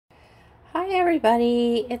Hi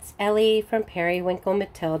everybody, it's Ellie from Periwinkle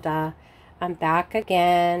Matilda. I'm back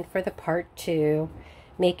again for the part 2,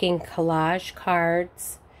 making collage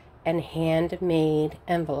cards and handmade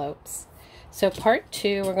envelopes. So part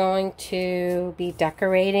 2, we're going to be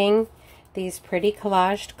decorating these pretty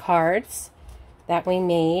collaged cards that we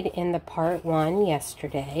made in the part 1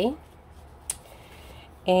 yesterday.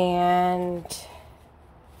 And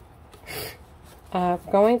we're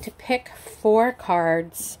going to pick 4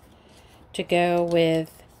 cards to go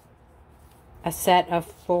with a set of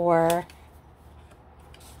 4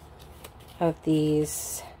 of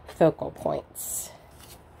these focal points.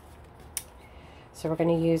 So we're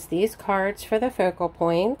going to use these cards for the focal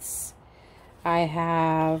points. I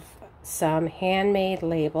have some handmade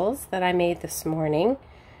labels that I made this morning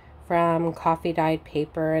from coffee dyed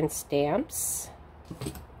paper and stamps.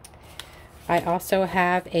 I also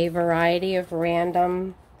have a variety of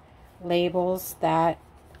random labels that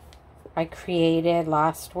I created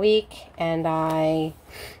last week, and I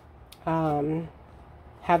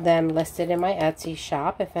have them listed in my Etsy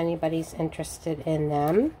shop if anybody's interested in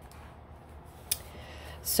them.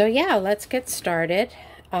 So yeah, let's get started.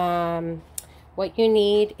 What you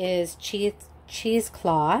need is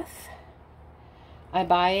cheesecloth. I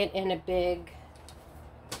buy it in a big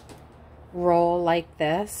roll like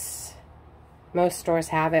this. Most stores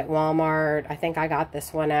have it, Walmart. I think I got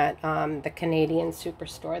this one at the Canadian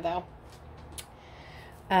Superstore though.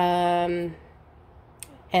 And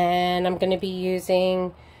I'm going to be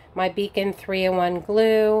using my Beacon 3-in-1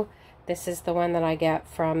 glue. This is the one that I get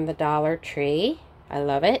from the Dollar Tree. I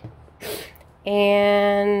love it.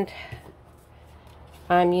 And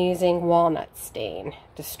I'm using walnut stain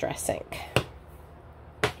distress ink.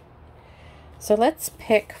 So let's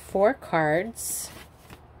pick 4 cards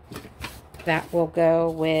that will go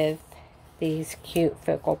with these cute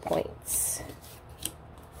focal points.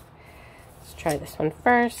 Let's try this one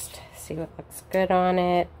first, see what looks good on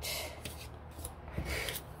it.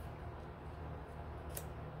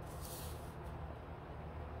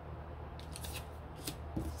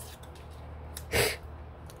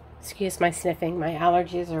 Excuse my sniffing, my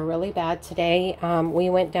allergies are really bad today. We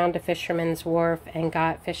went down to Fisherman's Wharf and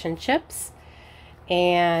got fish and chips,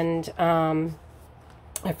 and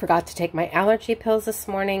I forgot to take my allergy pills this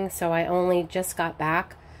morning, so I only just got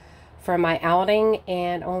back from my outing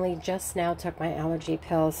and only just now took my allergy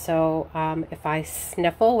pills. So if I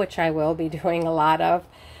sniffle, which I will be doing a lot of,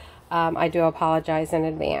 I do apologize in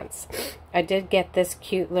advance. I did get this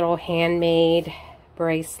cute little handmade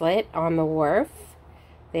bracelet on the wharf.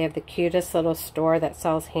 They have the cutest little store that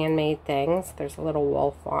sells handmade things. There's a little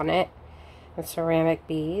wolf on it and ceramic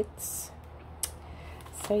beads.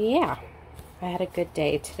 So yeah, I had a good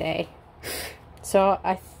day today. So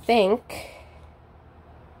I think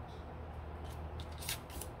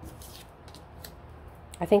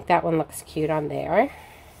that one looks cute on there.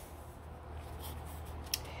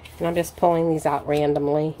 And I'm just pulling these out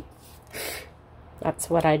randomly. That's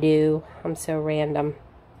what I do. I'm so random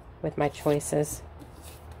with my choices.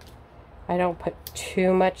 I don't put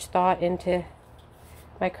too much thought into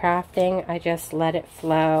my crafting. I just let it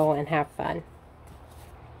flow and have fun.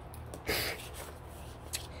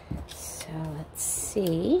 So let's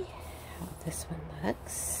see how this one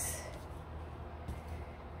looks.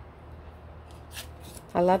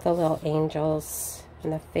 I love the little angels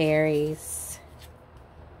and the fairies.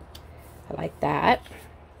 I like that.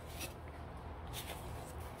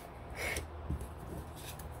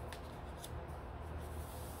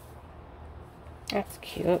 That's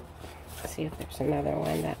cute. Let's see if there's another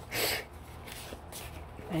one that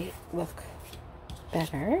might look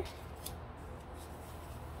better.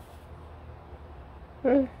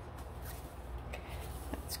 That's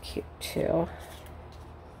cute too.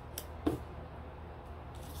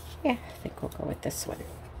 Yeah, I think we'll go with this one.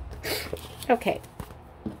 Okay.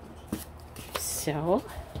 So,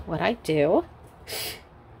 what I do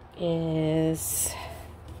is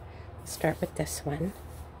start with this one.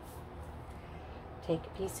 Take a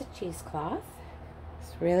piece of cheesecloth.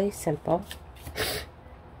 It's really simple.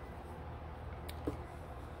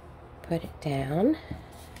 Put it down.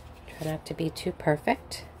 Try not to be too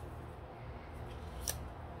perfect.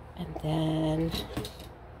 And then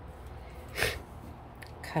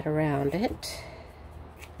cut around it.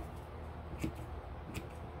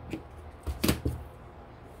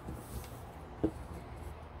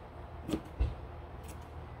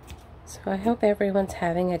 So I hope everyone's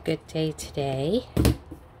having a good day today.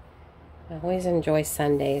 I always enjoy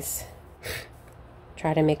Sundays.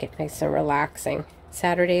 Try to make it nice and relaxing.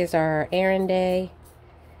 Saturdays are errand day.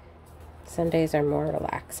 Sundays are more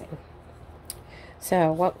relaxing.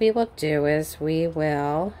 So what we will do is we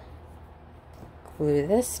will glue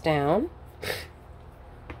this down.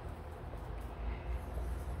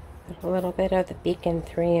 Put a little bit of the Beacon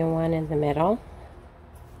 3-in-1 in the middle.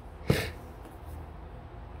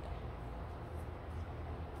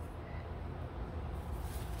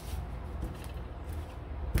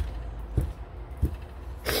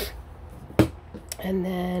 And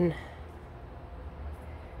then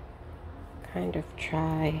kind of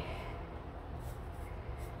try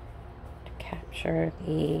to capture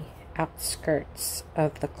the outskirts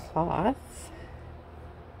of the cloth.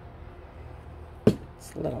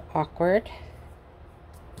 It's a little awkward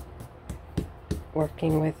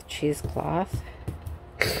working with cheesecloth.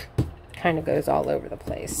 Kind of goes all over the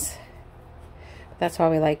place. That's why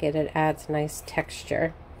we like it. It adds nice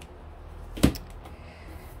texture.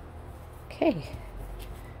 Okay.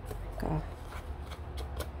 Go.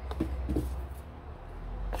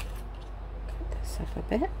 Cut this up a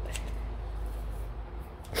bit.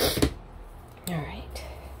 Alright.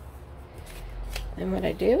 Then what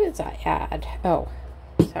I do is I add, oh,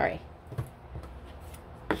 sorry.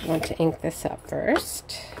 I want to ink this up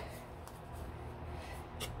first.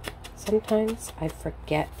 Sometimes I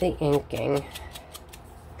forget the inking.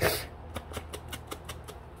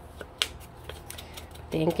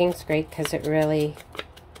 The inking's great because it really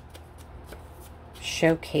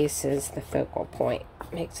showcases the focal point,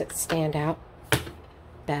 makes it stand out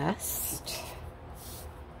best.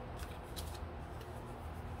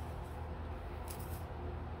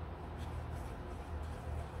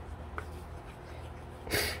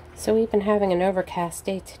 So we've been having an overcast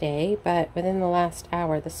day today, but within the last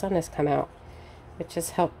hour the sun has come out, which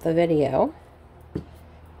has helped the video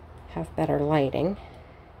have better lighting.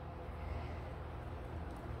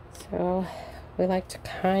 So we like to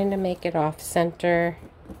kind of make it off center,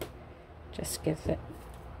 just gives it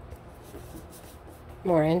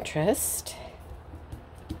more interest.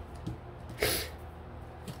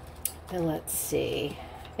 And let's see,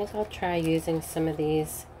 I think I'll try using some of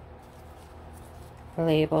these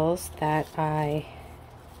labels that I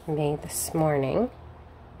made this morning.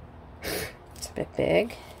 It's a bit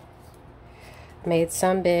big. I made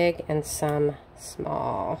some big and some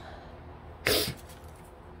small.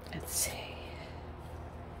 Let's see.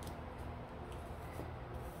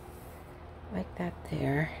 Like that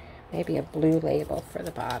there. Maybe a blue label for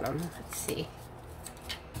the bottom. Let's see.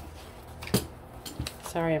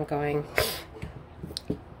 Sorry I'm going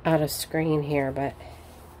out of screen here, but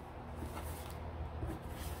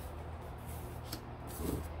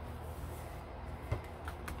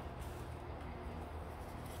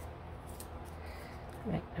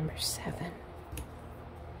like number 7.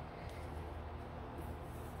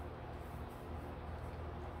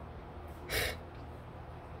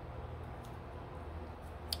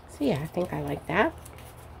 So yeah, I think I like that.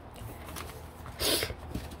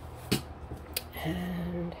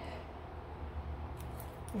 And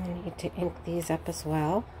I need to ink these up as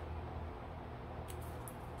well.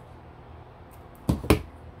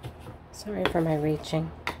 Sorry for my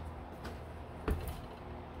reaching.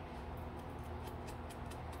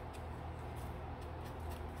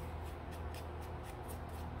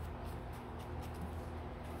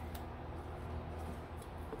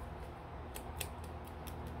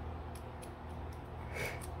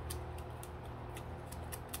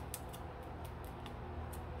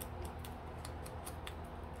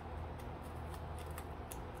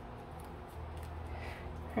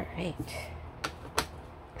 Alright,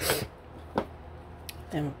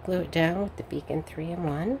 then we'll glue it down with the Beacon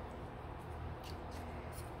 3-in-1.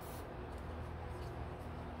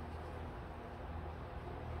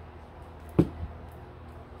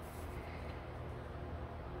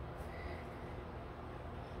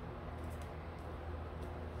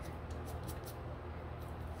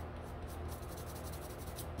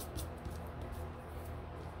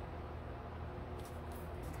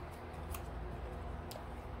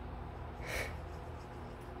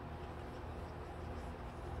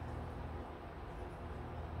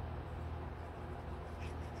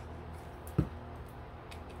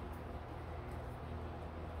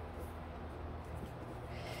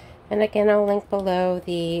 And again, I'll link below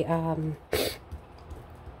the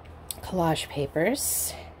collage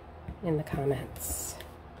papers in the comments.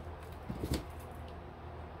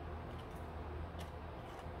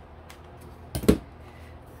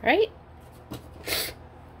 Right?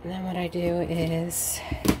 And then what I do is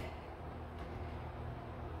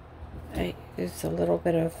I use a little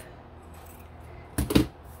bit of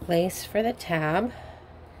lace for the tab.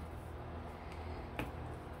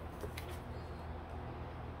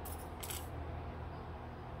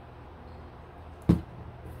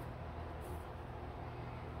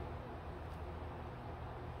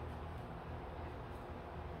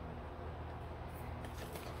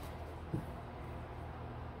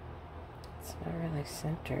 really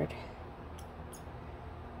centered.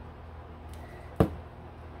 Move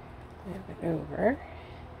it over.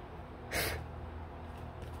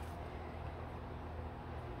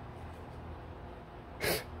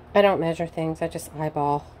 I don't measure things, I just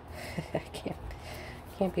eyeball. I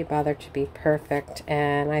can't be bothered to be perfect,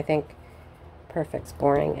 and I think perfect's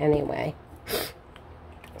boring anyway.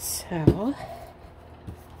 So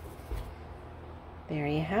there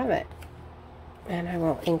you have it. And I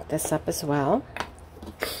will ink this up as well.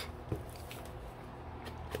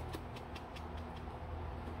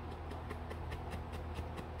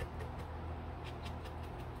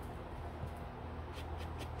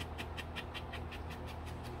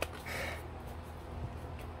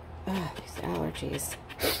 Oh, these allergies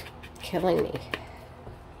killing me.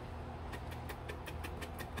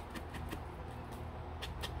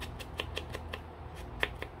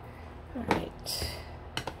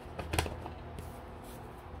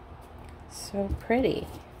 So pretty.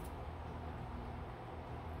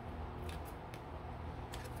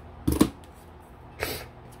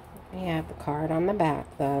 We have the card on the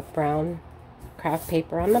back, the brown craft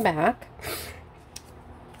paper on the back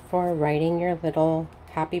for writing your little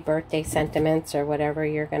happy birthday sentiments or whatever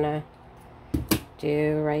you're gonna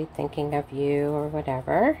do, right? Thinking of you or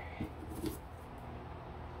whatever.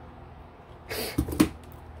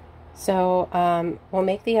 So we'll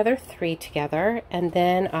make the other 3 together, and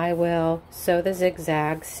then I will sew the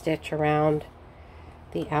zigzag stitch around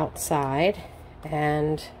the outside,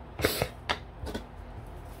 and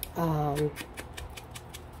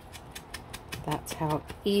that's how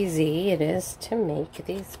easy it is to make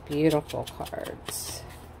these beautiful cards.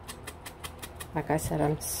 Like I said,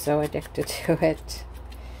 I'm so addicted to it.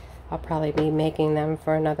 I'll probably be making them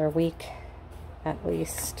for another week at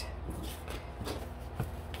least.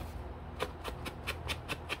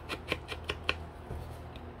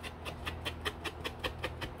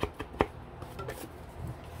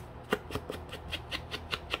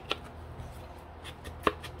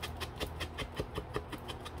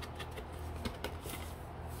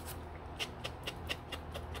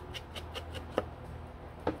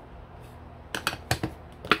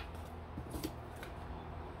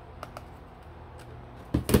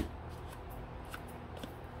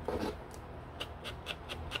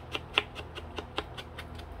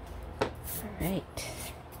 Right.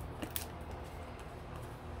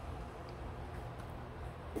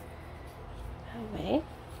 That way.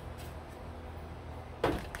 A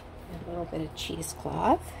little bit of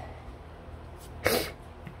cheesecloth.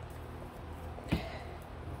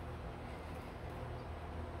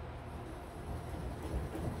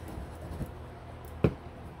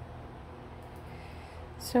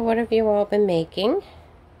 So what have you all been making?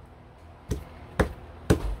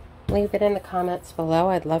 Leave it in the comments below.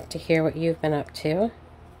 I'd love to hear what you've been up to.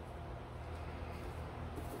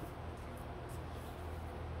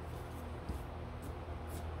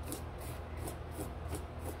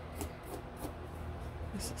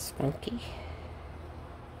 This is funky.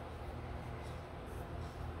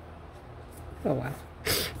 Oh wow.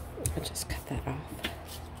 I'll just cut that off.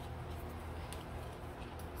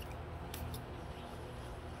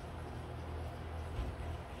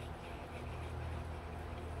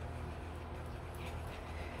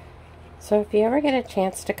 So if you ever get a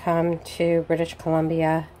chance to come to British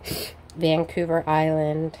Columbia, Vancouver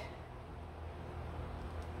Island,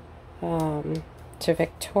 to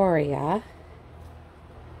Victoria,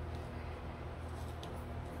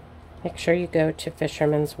 make sure you go to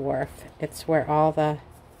Fisherman's Wharf. It's where all the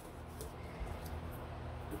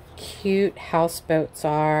cute houseboats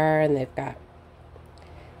are, and they've got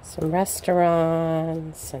some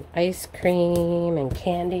restaurants and ice cream and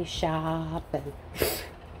candy shop and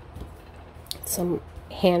some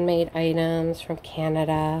handmade items from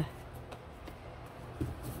Canada.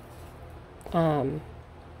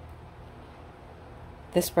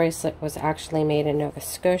 This bracelet was actually made in Nova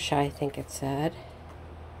Scotia, I think it said.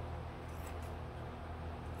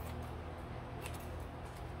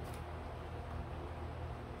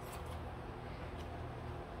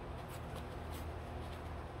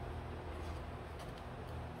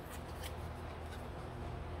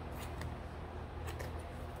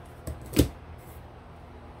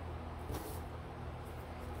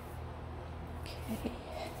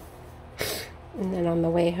 And then on the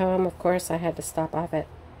way home, of course, I had to stop off at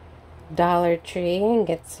Dollar Tree and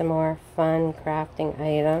get some more fun crafting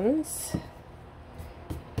items.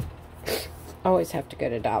 Always have to go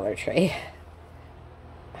to Dollar Tree.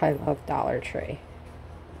 I love Dollar Tree.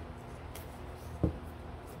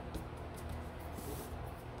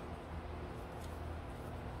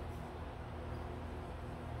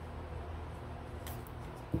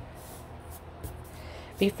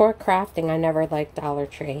 Before crafting, I never liked Dollar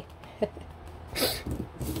Tree.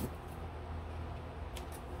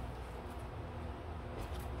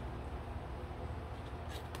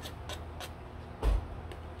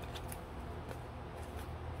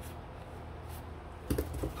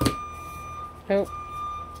 Oh,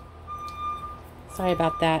 sorry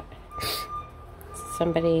about that.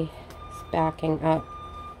 Somebody is backing up,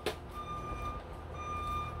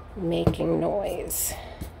 making noise.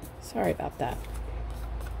 Sorry about that.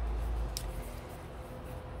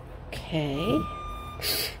 Okay,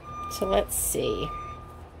 so let's see.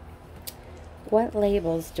 What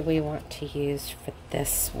labels do we want to use for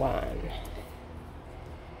this one?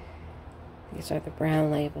 These are the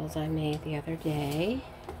brown labels I made the other day.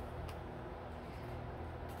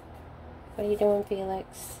 What are you doing,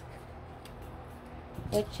 Felix?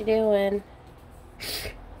 What you doing?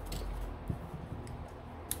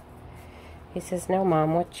 He says, no,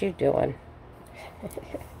 Mom, what you doing?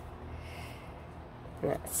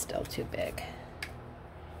 That's still too big.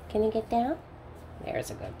 Can you get down? There's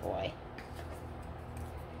a good boy.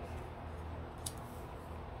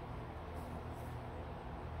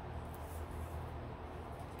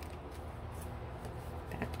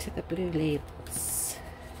 Back to the blue labels.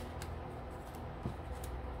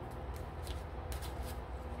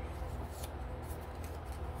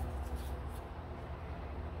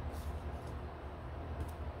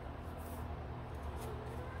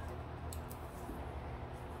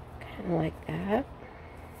 Like that.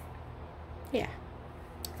 Yeah,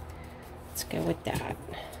 let's go with that.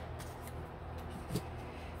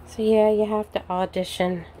 So yeah, you have to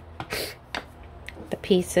audition the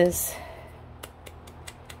pieces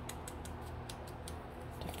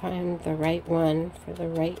to find the right one for the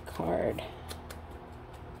right card.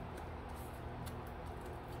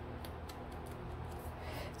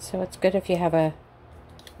 So it's good if you have a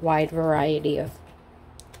wide variety of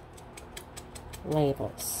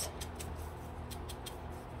labels.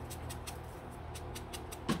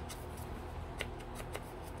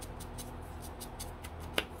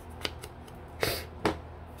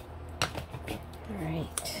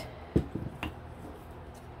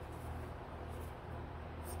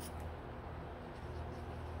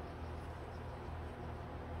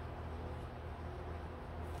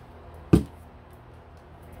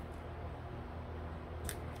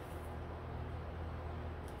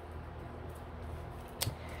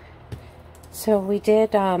 So we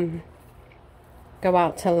did go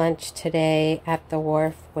out to lunch today at the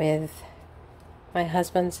wharf with my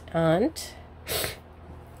husband's aunt.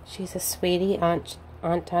 She's a sweetie, Aunt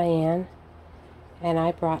Diane. And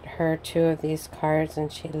I brought her 2 of these cards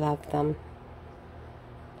and she loved them.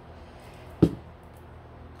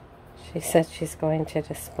 She said she's going to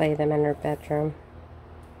display them in her bedroom.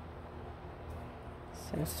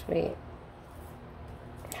 So sweet.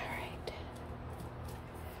 Alright.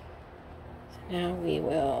 So now we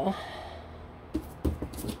will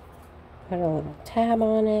put a little tab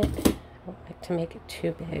on it. I don't like to make it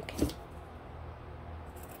too big.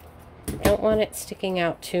 I don't want it sticking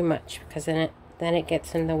out too much because then it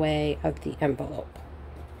gets in the way of the envelope.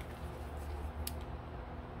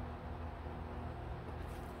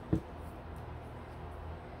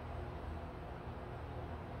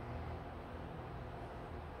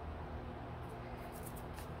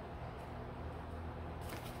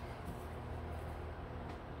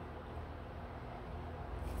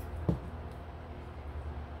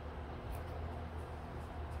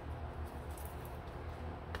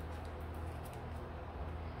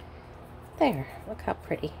 There, look how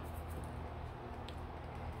pretty.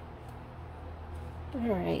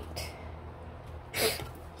 Alright,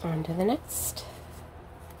 on to the next.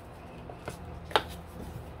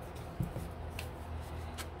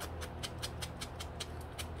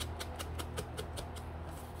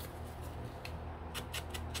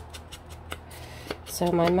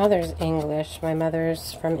 So my mother's English, my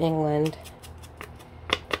mother's from England.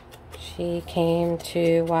 She came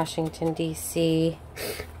to Washington, D.C.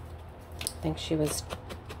 I think she was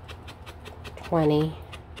 20.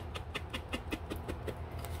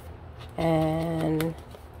 And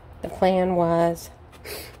the plan was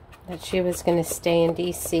that she was going to stay in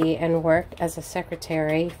D.C. and work as a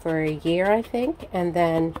secretary for a year, I think. And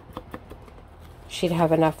then she'd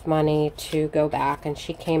have enough money to go back. And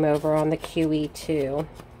she came over on the QE2.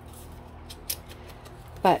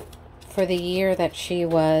 But for the year that she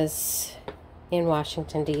was in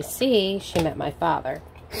Washington, D.C., she met my father.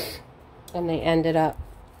 And they ended up,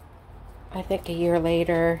 I think a year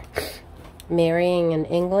later, marrying in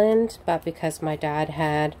England. But because my dad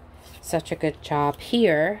had such a good job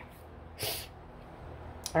here,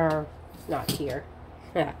 or not here,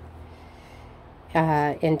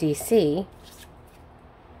 in DC,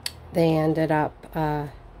 they ended up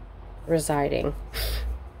residing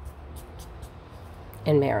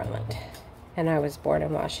in Maryland, and I was born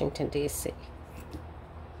in Washington, DC.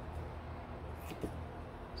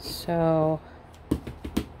 So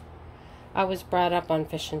I was brought up on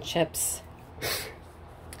fish and chips.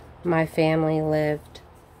 My family lived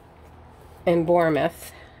in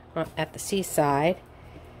Bournemouth at the seaside.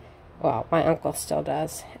 Well, my uncle still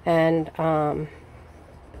does. And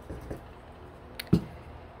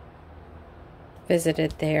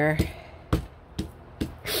visited there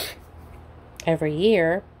every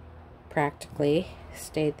year, practically.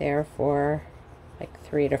 Stayed there for like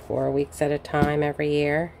 3 to 4 weeks at a time every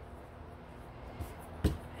year.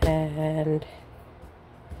 And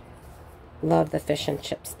love the fish and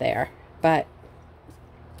chips there. But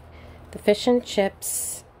the fish and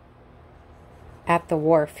chips at the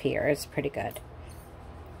wharf here is pretty good.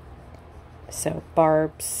 So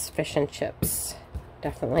Barb's Fish and Chips,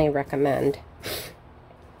 definitely recommend.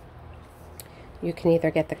 You can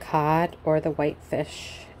either get the cod or the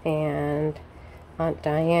whitefish, and Aunt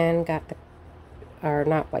Diane got the, or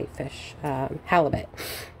not whitefish, halibut.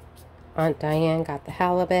 Aunt Diane got the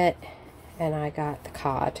halibut, and I got the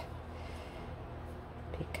cod,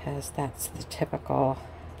 because that's the typical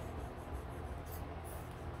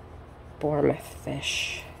Bournemouth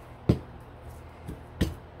fish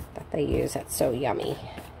that they use. That's so yummy.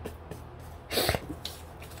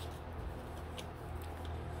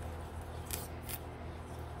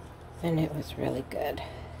 And it was really good.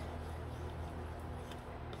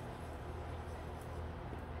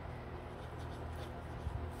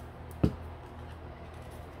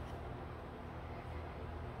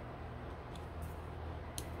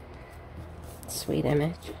 Sweet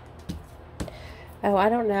image. Oh, I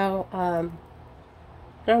don't know. I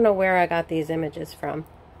don't know where I got these images from.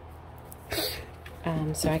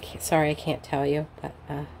 So I can't. Sorry, I can't tell you. But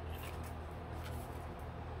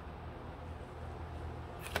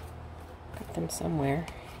got them somewhere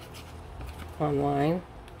online.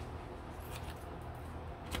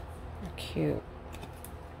 They're cute.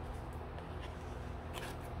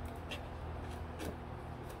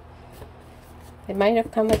 They might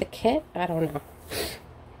have come with a kit. I don't know.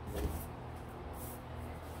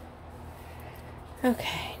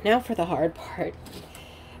 Okay, now for the hard part.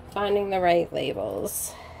 Finding the right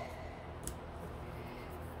labels.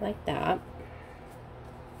 Like that.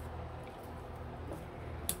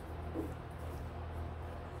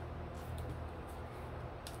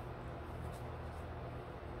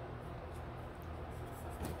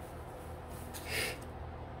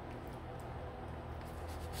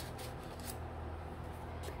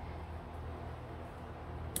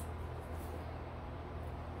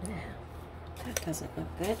 That doesn't look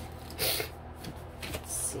good.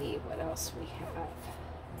 Let's see what else we have.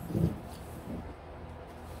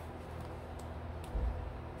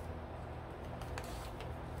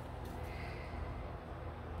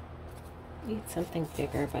 Need something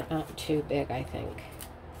bigger, but not too big, I think.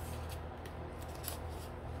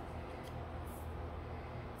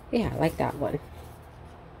 Yeah, I like that one.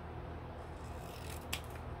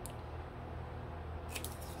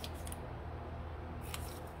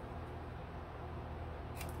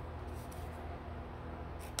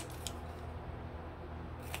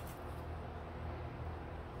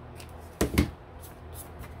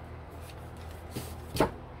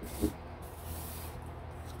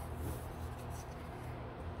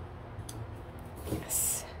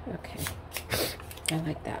 Okay, I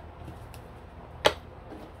like that.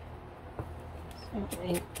 So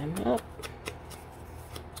ink them up.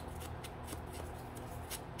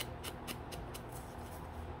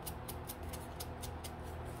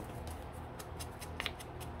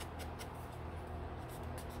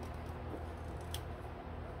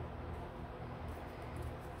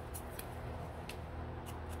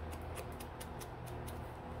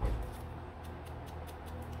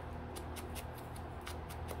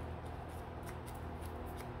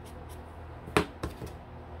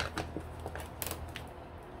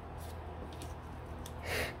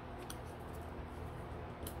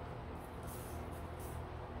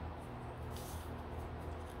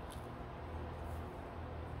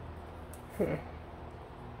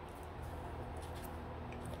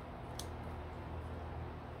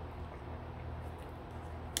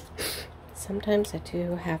 Sometimes I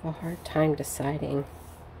do have a hard time deciding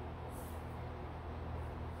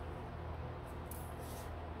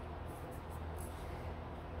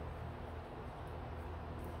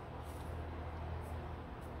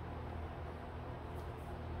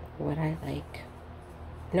what I like.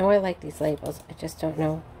 I know I like these labels, I just don't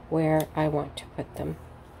know where I want to put them.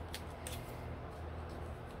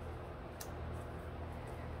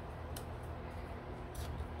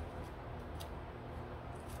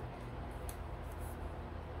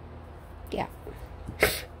 Yeah.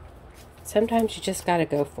 Sometimes you just gotta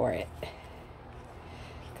go for it.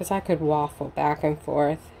 Because I could waffle back and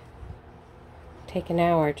forth. Take an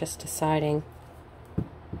hour just deciding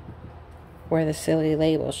where the silly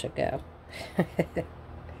label should go.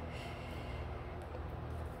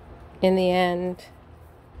 In the end,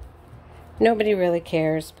 nobody really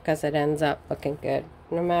cares because it ends up looking good,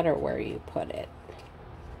 no matter where you put it.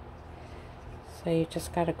 So you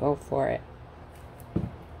just gotta go for it.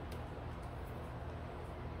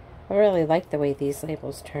 I really like the way these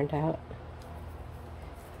labels turned out.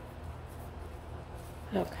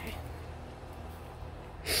 Okay.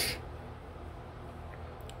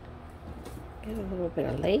 Get a little bit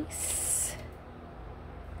of lace.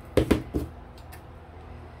 It's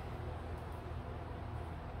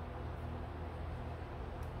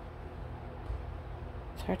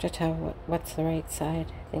hard to tell what's the right side.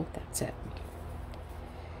 I think that's it.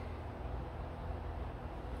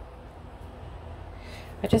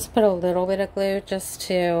 I just put a little bit of glue just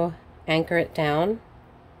to anchor it down,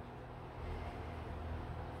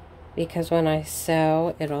 because when I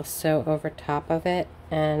sew, it'll sew over top of it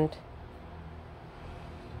and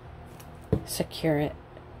secure it.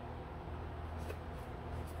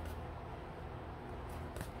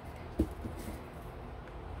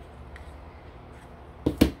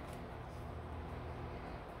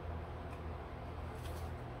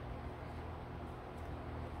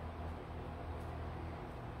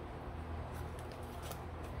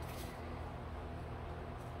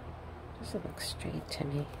 Doesn't look straight to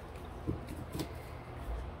me.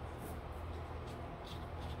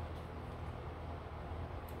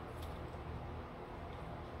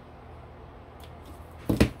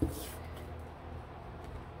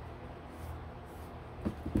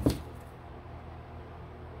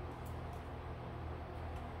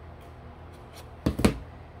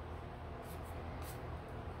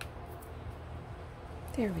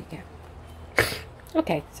 There we go.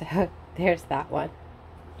 Okay, so there's that one.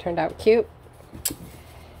 Turned out cute.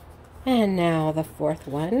 And now the fourth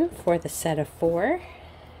one for the set of 4.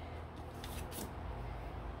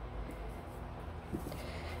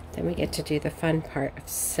 Then we get to do the fun part of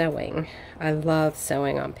sewing. I love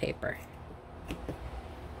sewing on paper.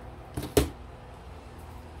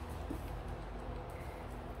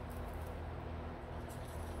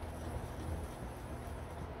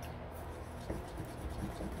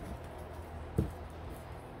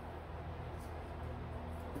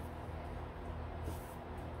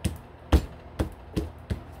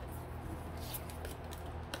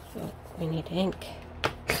 We need ink.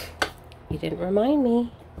 You didn't remind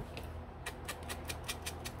me.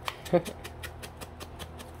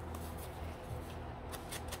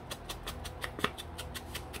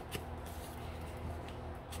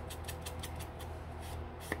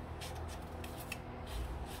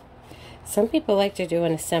 Some people like to do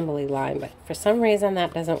an assembly line, but for some reason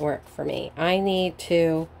that doesn't work for me. I need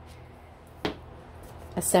to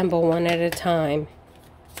assemble one at a time,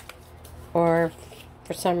 or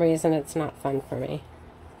for some reason it's not fun for me.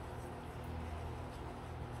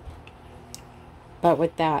 But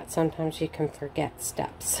with that, sometimes you can forget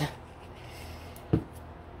steps.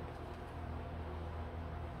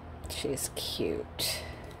 She's cute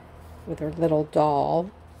with her little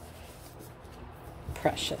doll.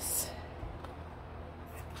 Precious.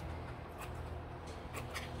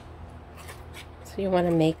 So you want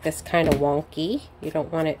to make this kind of wonky. You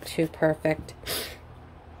don't want it too perfect,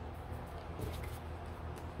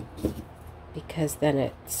 because then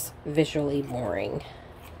it's visually boring.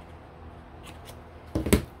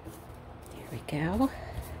 There we go.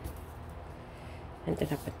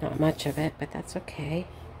 Ended up with not much of it, but that's okay.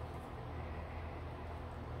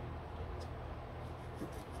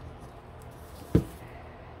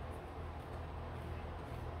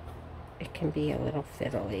 It can be a little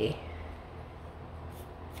fiddly.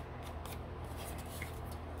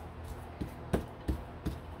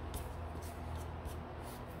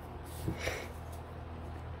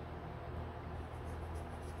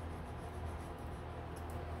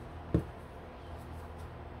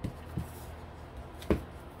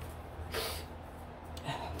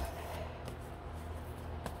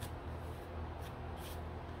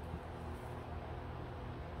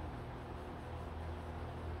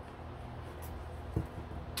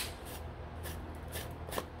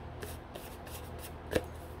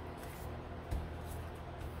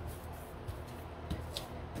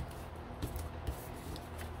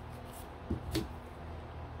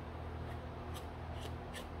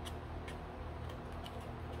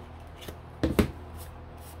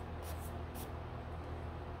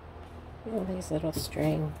 All these little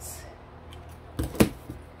strings. All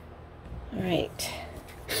right.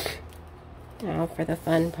 Now for the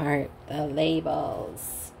fun part, the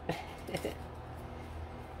labels.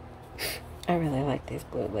 I really like these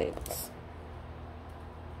blue labels.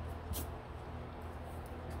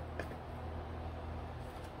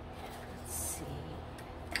 Let's see.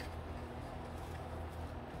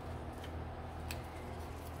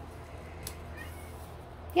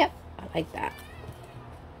 Yep, I like that.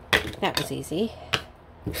 That was easy.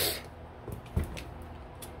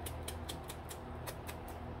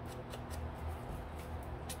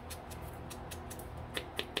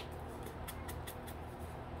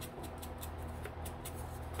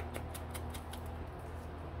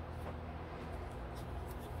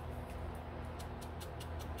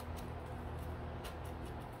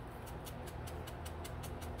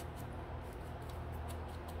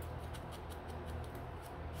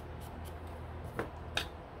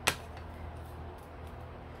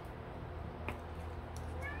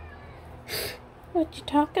 What you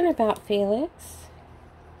talking about, Felix?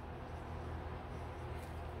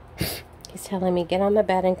 He's telling me get on the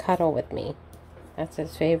bed and cuddle with me. That's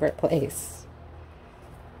his favorite place.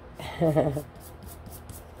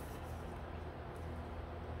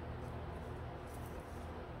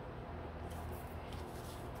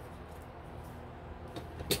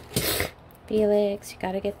 Felix, you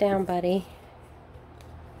gotta get down, buddy.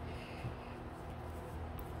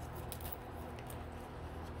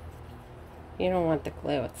 You don't want the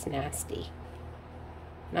glue, it's nasty.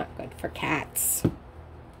 Not good for cats.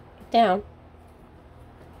 Get down.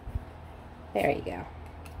 There you go.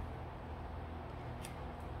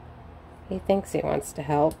 He thinks he wants to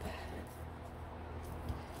help.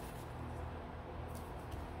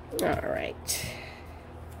 Alright.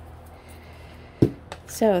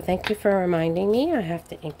 So, thank you for reminding me. I have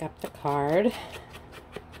to ink up the card.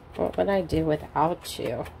 What would I do without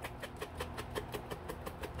you,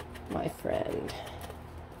 my friend?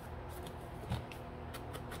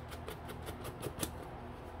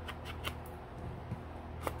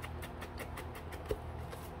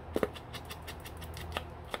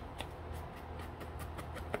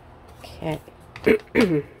 Okay.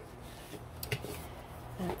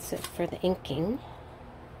 That's it for the inking.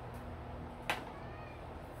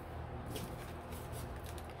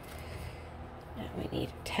 Now we need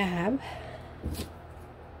a tab.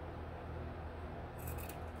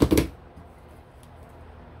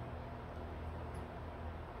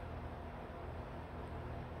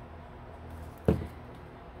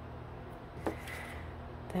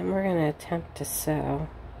 Then we're going to attempt to sew.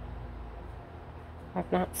 I've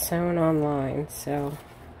not sewn online, so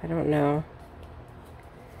I don't know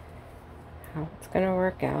how it's going to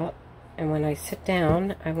work out. And when I sit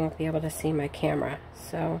down, I won't be able to see my camera.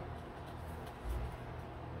 So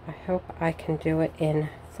I hope I can do it in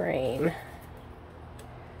frame.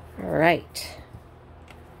 All right.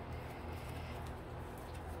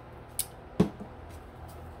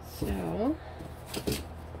 So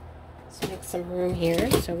let's make some room here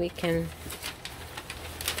so we can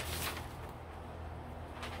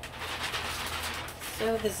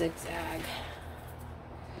sew the zigzag.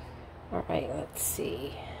 All right, let's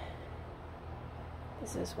see.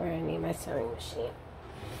 This is where I need my sewing machine.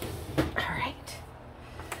 All right.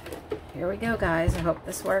 Here we go, guys. I hope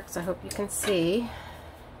this works. I hope you can see.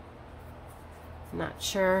 I'm not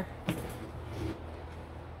sure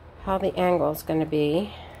how the angle is going to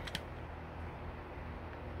be.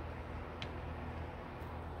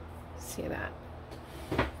 See that?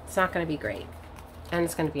 It's not going to be great. And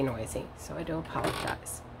it's going to be noisy. So I do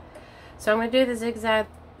apologize. So I'm going to do the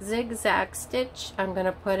zigzag stitch. I'm going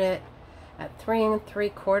to put it at 3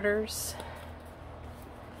 3/4.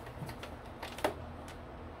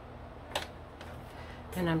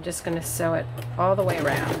 And I'm just going to sew it all the way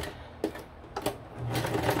around.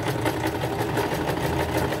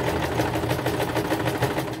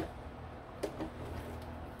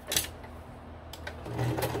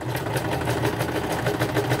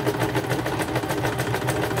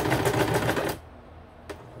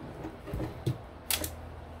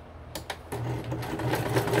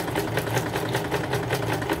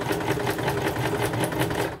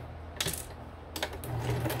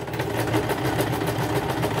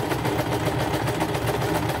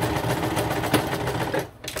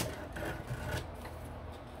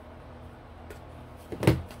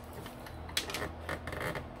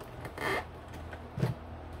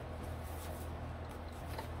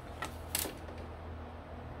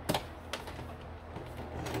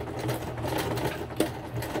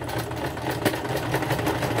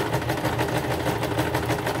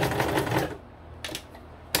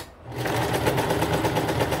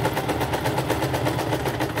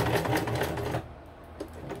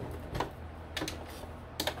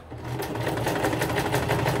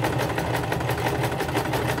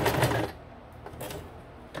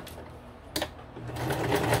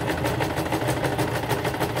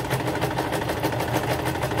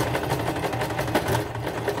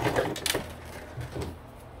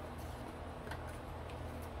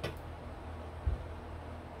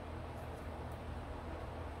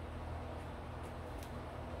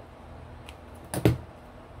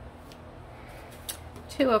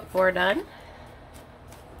 2 of 4 done.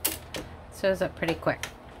 Sews up pretty quick.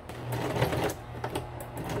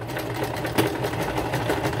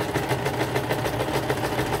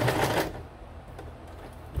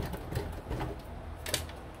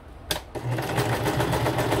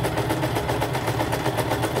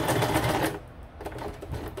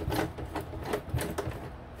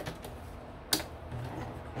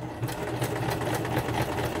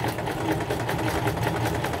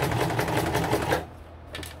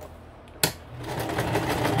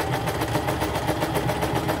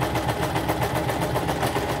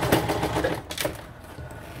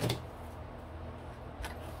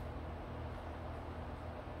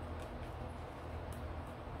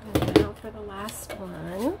 For the last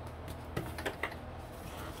one.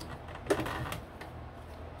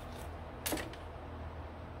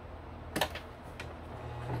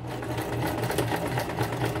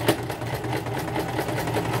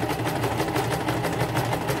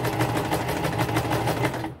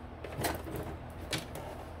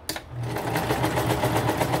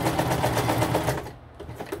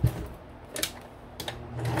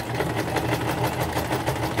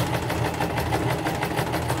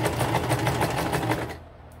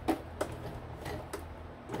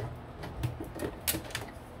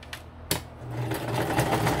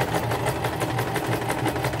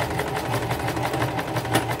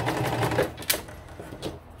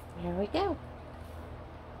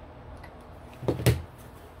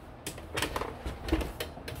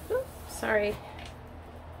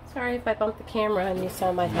 Sorry if I bumped the camera and you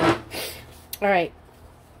saw my head. Alright,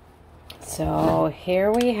 so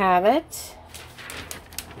here we have it.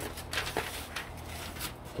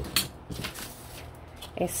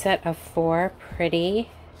 A set of 4 pretty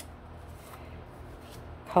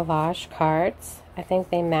collage cards. I think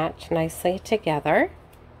they match nicely together.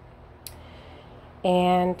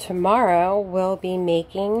 And tomorrow we'll be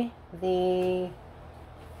making the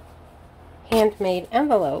handmade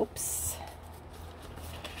envelopes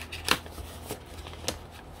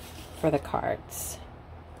for the cards.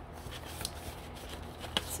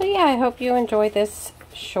 So yeah, I hope you enjoyed this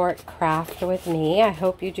short craft with me. I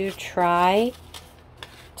hope you do try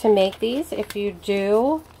to make these. If you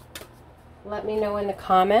do, let me know in the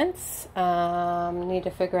comments. Need to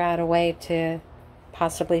figure out a way to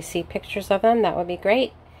possibly see pictures of them. That would be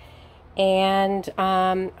great. And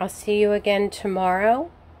I'll see you again tomorrow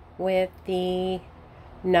with the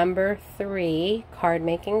number 3 card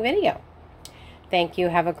making video. Thank you.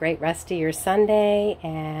 Have a great rest of your Sunday,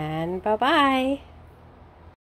 and bye-bye.